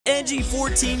edgy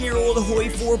 14-year-old Hoi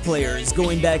 4 players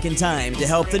going back in time to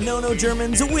help the No-No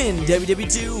Germans win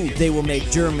WW2. They will make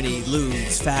Germany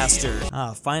lose faster.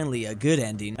 Ah, finally a good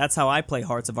ending. That's how I play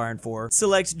Hearts of Iron 4.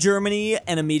 Select Germany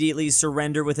and immediately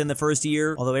surrender within the first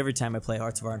year. Although every time I play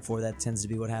Hearts of Iron 4, that tends to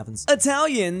be what happens.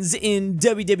 Italians in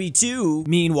WW2.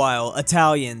 Meanwhile,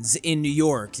 Italians in New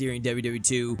York during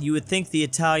WW2. You would think the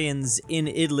Italians in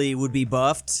Italy would be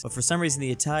buffed, but for some reason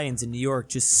the Italians in New York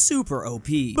just super OP.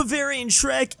 Bavarian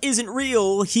Shrek isn't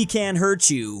real, he can't hurt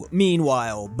you.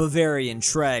 Meanwhile, Bavarian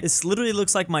Shrek. This literally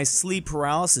looks like my sleep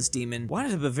paralysis demon. Why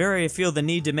did Bavaria feel the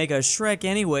need to make a Shrek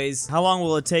anyways? How long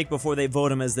will it take before they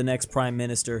vote him as the next prime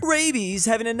minister? Rabies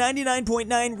having a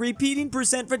 99.9 repeating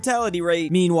percent fatality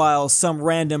rate. Meanwhile, some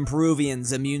random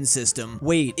Peruvian's immune system.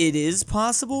 Wait, it is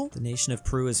possible? The nation of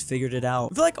Peru has figured it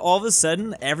out. I feel like all of a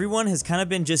sudden, everyone has kind of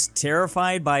been just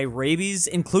terrified by rabies,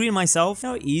 including myself. You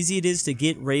know how easy it is to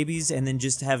get rabies and then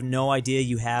just have no idea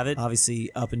you have it?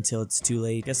 Obviously, up until it's too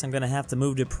late. Guess I'm gonna have to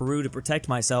move to Peru to protect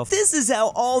myself. This is how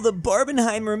all the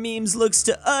Barbenheimer memes looks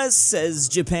to us, says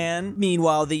Japan.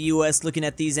 Meanwhile, the US looking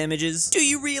at these images. Do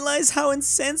you realize how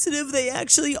insensitive they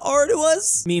actually are to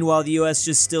us? Meanwhile, the US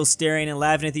just still staring and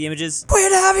laughing at the images. We're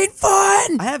having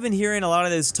fun! I have been hearing a lot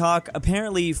of this talk,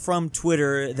 apparently from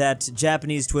Twitter, that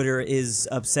Japanese Twitter is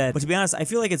upset. But to be honest, I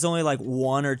feel like it's only like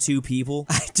 1 or 2 people.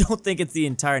 I don't think it's the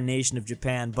entire nation of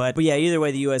Japan, but yeah, either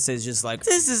way, the US is just like,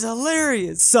 this is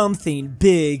hilarious. Something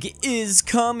big is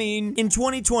coming. In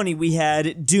 2020, we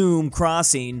had Doom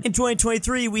Crossing. In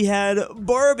 2023, we had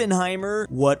Barbenheimer.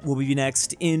 What will be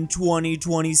next in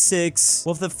 2026?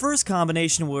 Well, if the first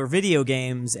combination were video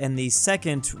games and the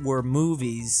second were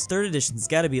movies, third edition's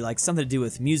gotta be like something to do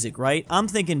with music, right? I'm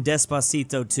thinking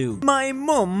Despacito 2. My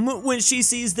mom, when she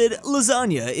sees that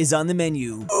lasagna is on the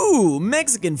menu. Ooh,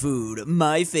 Mexican food,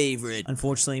 my favorite.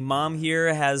 Unfortunately, mom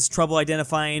here has trouble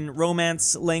identifying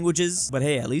Romance languages, but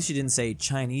hey, at least she didn't say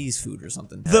Chinese food or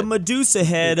something. The Medusa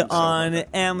head on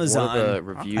Amazon. One of the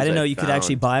reviews I didn't know you could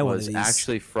actually buy one of these.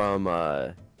 Actually from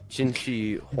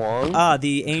Qinshi Huang. Ah,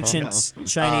 the ancient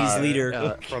Chinese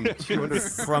leader from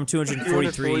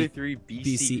 243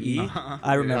 BCE.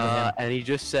 I remember him. And he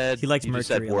just said he liked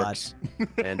Mercury a lot.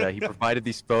 And he provided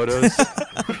these photos.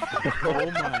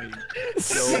 Oh my.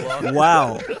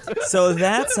 Wow. So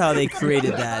that's how they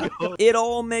created that. It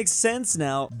all makes sense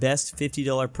now. Best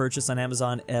 $50 purchase on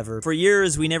Amazon ever. For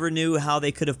years, we never knew how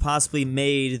they could have possibly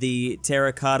made the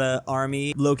terracotta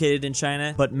army located in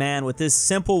China. But man, with this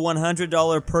simple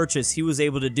 $100 purchase, he was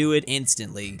able to do it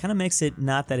instantly. Kind of makes it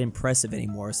not that impressive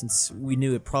anymore, since we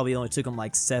knew it probably only took him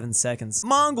like 7 seconds.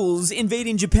 Mongols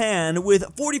invading Japan with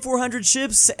 4,400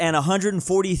 ships and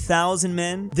 140,000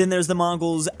 men. Then there's the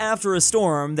Mongols after a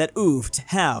storm that oofed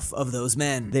half of those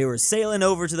men. They were sailing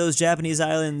over to those Japanese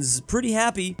islands pretty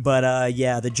happy, but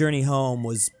yeah, the journey home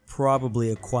was probably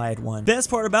a quiet one. Best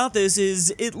part about this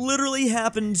is it literally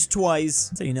happened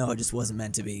twice, so you know it just wasn't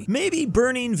meant to be. Maybe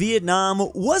burning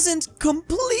Vietnam wasn't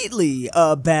completely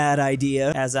a bad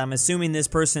idea, as I'm assuming this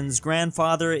person's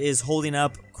grandfather is holding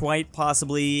up quite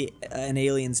possibly an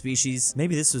alien species.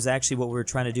 Maybe this was actually what we were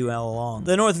trying to do all along.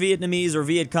 The North Vietnamese or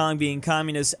Viet Cong being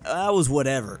communists, was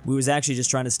whatever. We was actually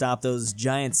just trying to stop those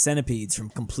giant centipedes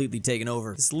from completely taking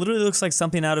over. This literally looks like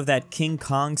something out of that King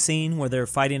Kong scene where they're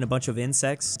fighting a bunch of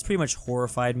insects. It's pretty much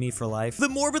horrified me for life. The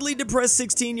morbidly depressed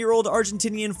 16-year-old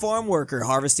Argentinian farm worker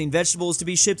harvesting vegetables to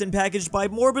be shipped and packaged by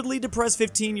morbidly depressed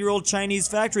 15-year-old Chinese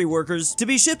factory workers to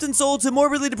be shipped and sold to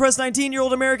morbidly depressed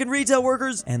 19-year-old American retail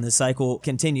workers. And the cycle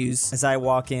continues as I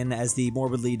walk in as the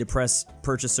morbidly depressed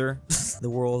purchaser. The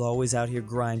world always out here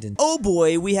grinding. Oh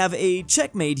boy, we have a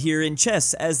checkmate here in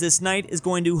chess, as this knight is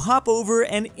going to hop over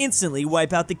and instantly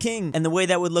wipe out the king. And the way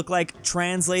that would look like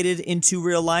translated into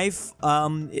real life,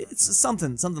 it's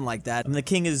something like that. And the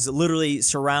king is literally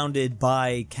surrounded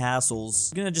by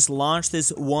castles. I'm gonna just launch this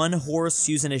one horse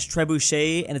using his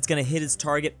trebuchet, and it's gonna hit its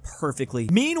target perfectly.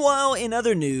 Meanwhile, in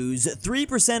other news,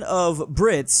 3% of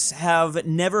Brits have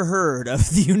never heard of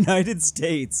the United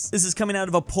States. This is coming out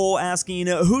of a poll asking,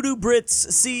 who do Brits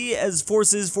see as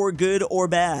forces for good or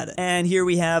bad? And here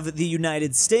we have the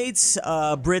United States.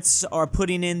 Brits are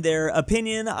putting in their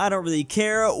opinion. I don't really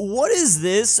care. What is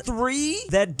this? 3?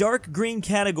 That dark green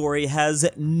category has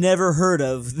never heard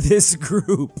of this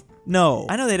group. No,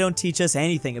 I know they don't teach us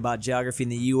anything about geography in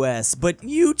the US, but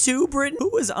you too, Britain? Who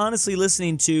was honestly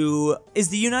listening to, is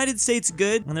the United States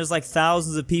good? And there's like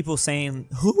thousands of people saying,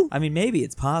 who? I mean, maybe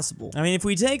it's possible. I mean, if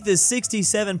we take the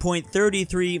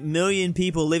 67.33 million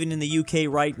people living in the UK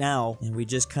right now, and we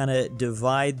just kind of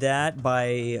divide that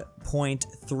by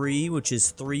 0.3, which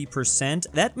is 3%,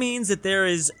 that means that there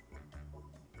is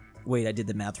Wait, I did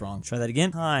the math wrong. Try that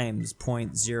again. Times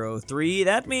 0.03.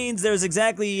 That means there's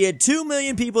exactly 2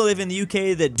 million people live in the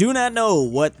UK that do not know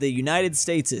what the United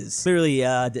States is. Clearly,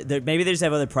 maybe they just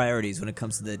have other priorities when it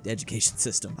comes to the education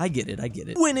system. I get it, I get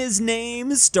it. When his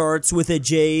name starts with a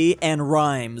J and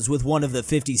rhymes with one of the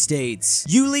 50 states.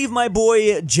 You leave my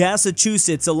boy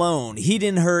Massachusetts alone. He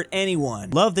didn't hurt anyone.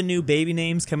 Love the new baby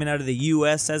names coming out of the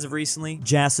US as of recently.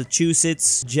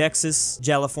 Massachusetts, Texas,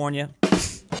 California.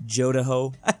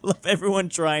 Jodaho. I love everyone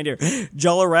trying to.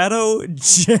 Colorado,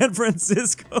 San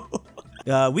Francisco.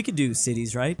 We could do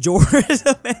cities, right?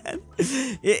 Georgia, man.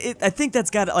 I think that's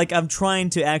got, like, I'm trying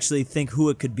to actually think who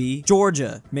it could be.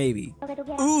 Georgia, maybe.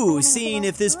 Ooh, seeing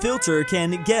if this filter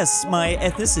can guess my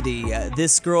ethnicity.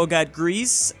 This girl got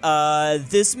Greece.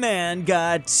 This man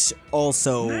got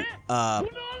also,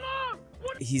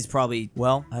 he's probably,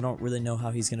 well, I don't really know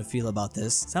how he's gonna feel about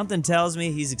this. Something tells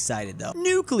me he's excited though.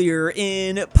 Nuclear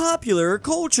in popular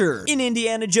culture. In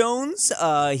Indiana Jones,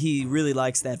 he really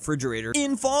likes that refrigerator.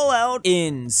 In Fallout,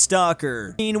 in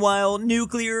Stalker. Meanwhile,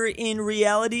 nuclear in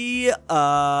reality,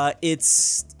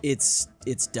 it's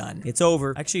done. It's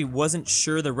over. Actually, wasn't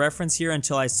sure the reference here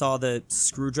until I saw the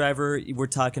screwdriver. We're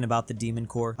talking about the demon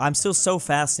core. I'm still so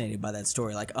fascinated by that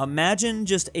story. Like, imagine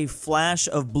just a flash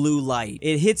of blue light.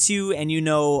 It hits you and you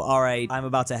know, all right, I'm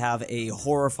about to have a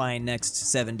horrifying next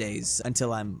 7 days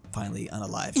until I'm finally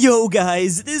unalive. Yo,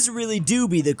 guys, this really do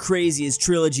be the craziest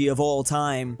trilogy of all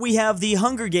time. We have The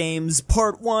Hunger Games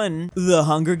Part 1, The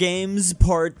Hunger Games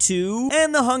Part 2,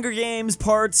 and The Hunger Games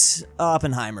Part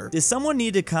Oppenheimer. Does someone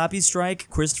need to copy strike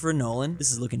Christopher Nolan?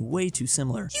 This is looking way too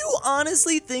similar. You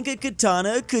honestly think a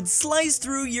katana could slice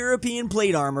through European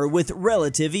plate armor with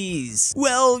relative ease?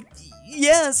 Well,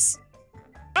 yes.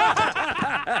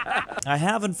 I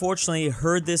have unfortunately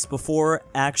heard this before,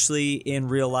 actually, in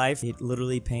real life. It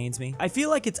literally pains me. I feel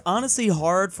like it's honestly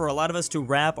hard for a lot of us to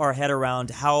wrap our head around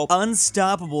how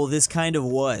unstoppable this kind of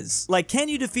was. Like, can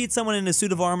you defeat someone in a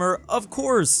suit of armor? Of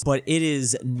course, but it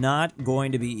is not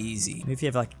going to be easy. Maybe if you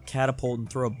have like a catapult and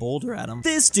throw a boulder at him.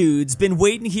 This dude's been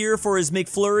waiting here for his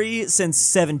McFlurry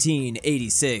since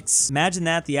 1786. Imagine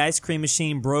that, the ice cream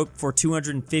machine broke for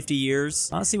 250 years.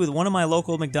 Honestly, with one of my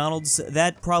local McDonald's,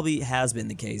 that probably has been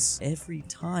the case every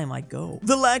time I go.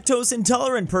 The lactose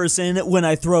intolerant person when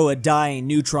I throw a dying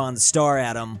neutron star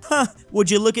at them. Huh,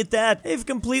 would you look at that? They've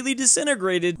completely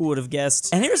disintegrated. Who would have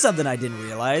guessed? And here's something I didn't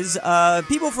realize.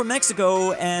 People from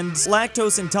Mexico and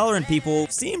lactose intolerant people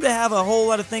seem to have a whole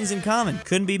lot of things in common.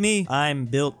 Couldn't be me. I'm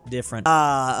built different.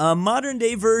 A modern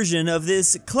day version of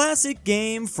this classic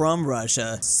game from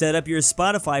Russia. Set up your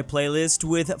Spotify playlist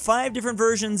with 5 different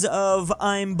versions of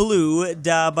I'm Blue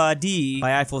Da Ba Dee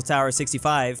by Eiffel Tower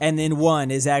 65, and then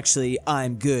one is actually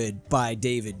I'm Good by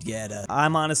David Guetta.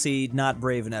 I'm honestly not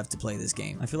brave enough to play this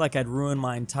game. I feel like I'd ruin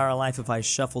my entire life if I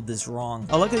shuffled this wrong.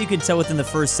 Oh, luckily you can tell within the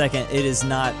first second it is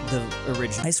not the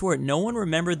original. I swear, no one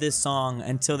remembered this song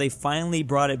until they finally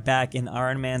brought it back in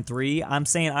Iron Man 3. I'm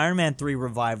saying Iron Man 3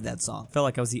 revived that song. I felt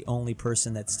like I was the only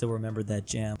person that still remembered that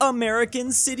jam.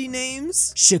 American city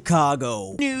names: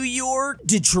 Chicago, New York,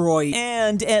 Detroit,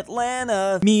 and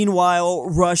Atlanta. Meanwhile,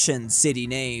 Russian city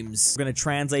names. We're gonna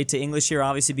translate to English here,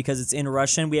 obviously, because it's in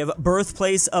Russian. We have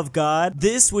Birthplace of God.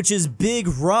 This, which is Big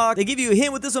Rock. They give you a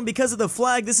hint with this one because of the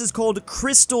flag. This is called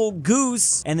Crystal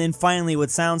Goose. And then finally,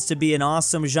 what sounds to be an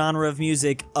awesome genre of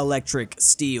music, Electric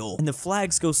Steel. And the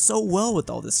flags go so well with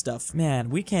all this stuff. Man,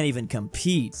 we can't even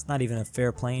compete. It's not even a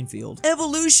fair playing field.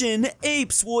 Evolution.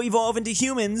 Apes will evolve into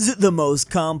humans, the most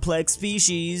complex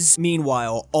species.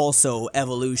 Meanwhile, also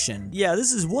evolution. Yeah,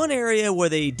 this is one area where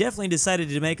they definitely decided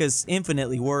to make us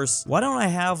infinitely worse. Why don't I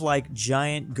have like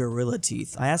giant gorilla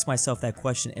teeth? I ask myself that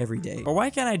question every day. Or why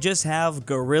can't I just have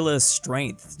gorilla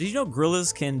strength? Did you know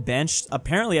gorillas can bench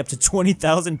apparently up to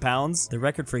 20,000 pounds? The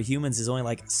record for humans is only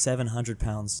like 700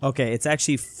 pounds. Okay, it's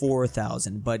actually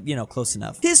 4,000, but you know, close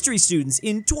enough. History students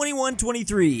in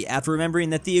 2123, after remembering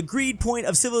that the agreed point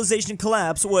of civilization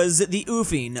collapse was the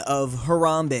oofing of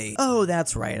Harambe. Oh,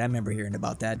 that's right, I remember hearing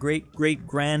about that.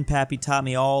 Great-great-grandpappy taught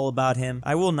me all about him.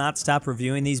 I will not stop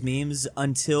reviewing these memes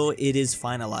until it is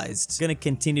finalized. I'm gonna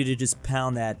continue to just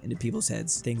pound that into people's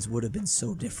heads. Things would have been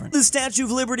so different. The Statue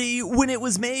of Liberty when it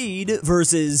was made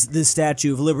versus the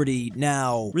Statue of Liberty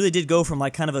now. Really did go from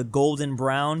like kind of a golden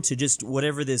brown to just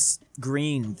whatever this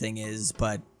green thing is,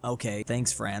 but Okay,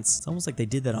 thanks, France. It's almost like they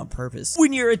did that on purpose.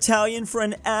 When your Italian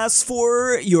friend asks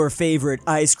for your favorite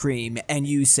ice cream and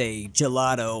you say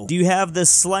gelato, do you have the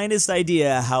slightest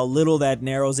idea how little that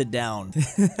narrows it down?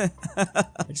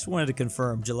 I just wanted to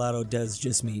confirm, gelato does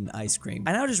just mean ice cream.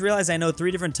 I now just realized I know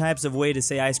 3 different types of way to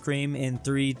say ice cream in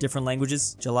 3 different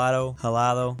languages. Gelato,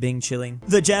 halado, bing chilling.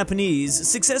 The Japanese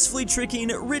successfully tricking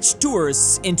rich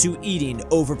tourists into eating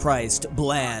overpriced,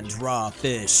 bland, raw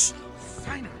fish.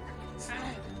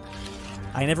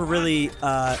 I never really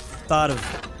thought of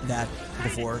that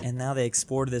before, and now they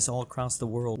exported this all across the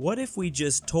world. What if we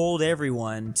just told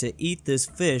everyone to eat this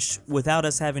fish without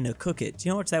us having to cook it? Do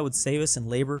you know how much that would save us in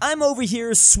labor? I'm over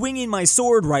here swinging my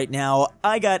sword right now.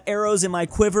 I got arrows in my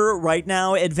quiver right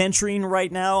now, adventuring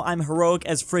right now. I'm heroic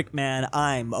as frick, man.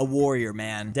 I'm a warrior,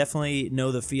 man. Definitely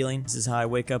know the feeling. This is how I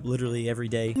wake up literally every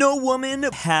day. No woman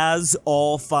has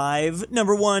all 5.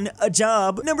 Number 1, a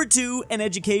job. Number 2, an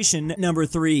education. Number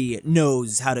 3,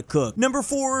 knows how to cook. Number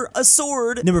 4, a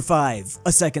sword. Number 5,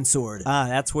 a second sword. Ah,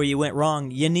 that's where you went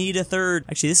wrong. You need a third.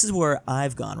 Actually, this is where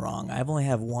I've gone wrong. I've only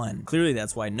have 1. Clearly,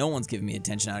 that's why no one's giving me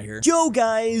attention out here. Yo,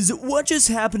 guys, what just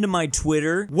happened to my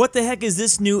Twitter? What the heck is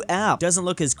this new app? Doesn't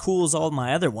look as cool as all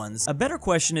my other ones. A better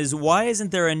question is, why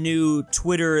isn't there a new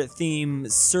Twitter theme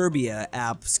Serbia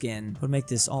app skin? Would make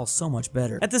this all so much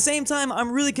better. At the same time,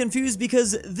 I'm really confused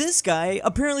because this guy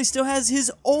apparently still has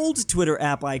his old Twitter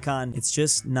app icon. It's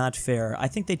just not fair. I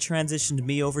think they transitioned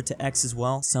me over to X as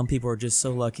well. Some people are just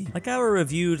so lucky. Like, I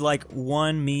reviewed like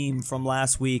 1 meme from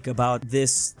last week about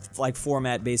this like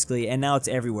format basically, and now it's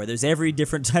everywhere. There's every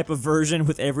different type of version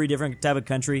with every different type of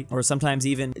country, or sometimes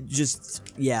even just,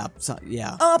 yeah.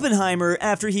 Oppenheimer,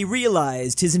 after he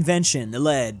realized his invention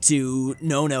led to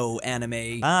no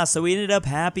anime. Ah, so he ended up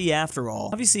happy after all.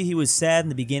 Obviously, he was sad in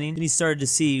the beginning, and he started to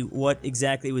see what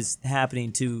exactly was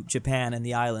happening to Japan and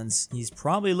the islands. He's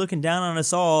probably looking down on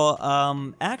us all,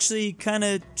 actually kind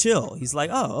of chill. He's like,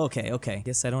 oh, okay.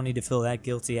 Guess I don't need to feel that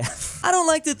guilty. I don't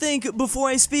like to think before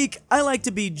I speak. I like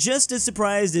to be just as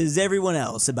surprised as everyone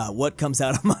else about what comes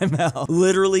out of my mouth.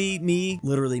 Literally me.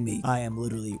 I am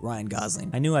literally Ryan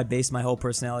Gosling. I knew I based my whole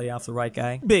personality off the right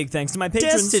guy. Big thanks to my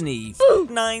patrons. Destiny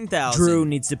 9000. Drew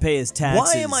needs to pay his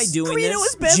taxes. Why am I doing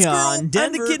this? JohnDenver,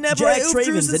 I'm the kidnapper. Jack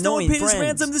Traven's annoying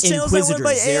friends.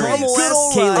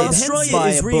 InquisitorXarius, Caleb, Caleb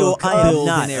Israel. I am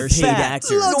not a paid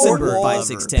actor.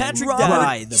 LuxembourgLover, Patrick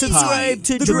Dowd. subscribe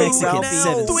to The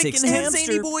GoodOldRyah, GreatRalphy,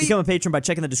 Twickenhamster. Become a patron by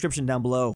checking the description down below.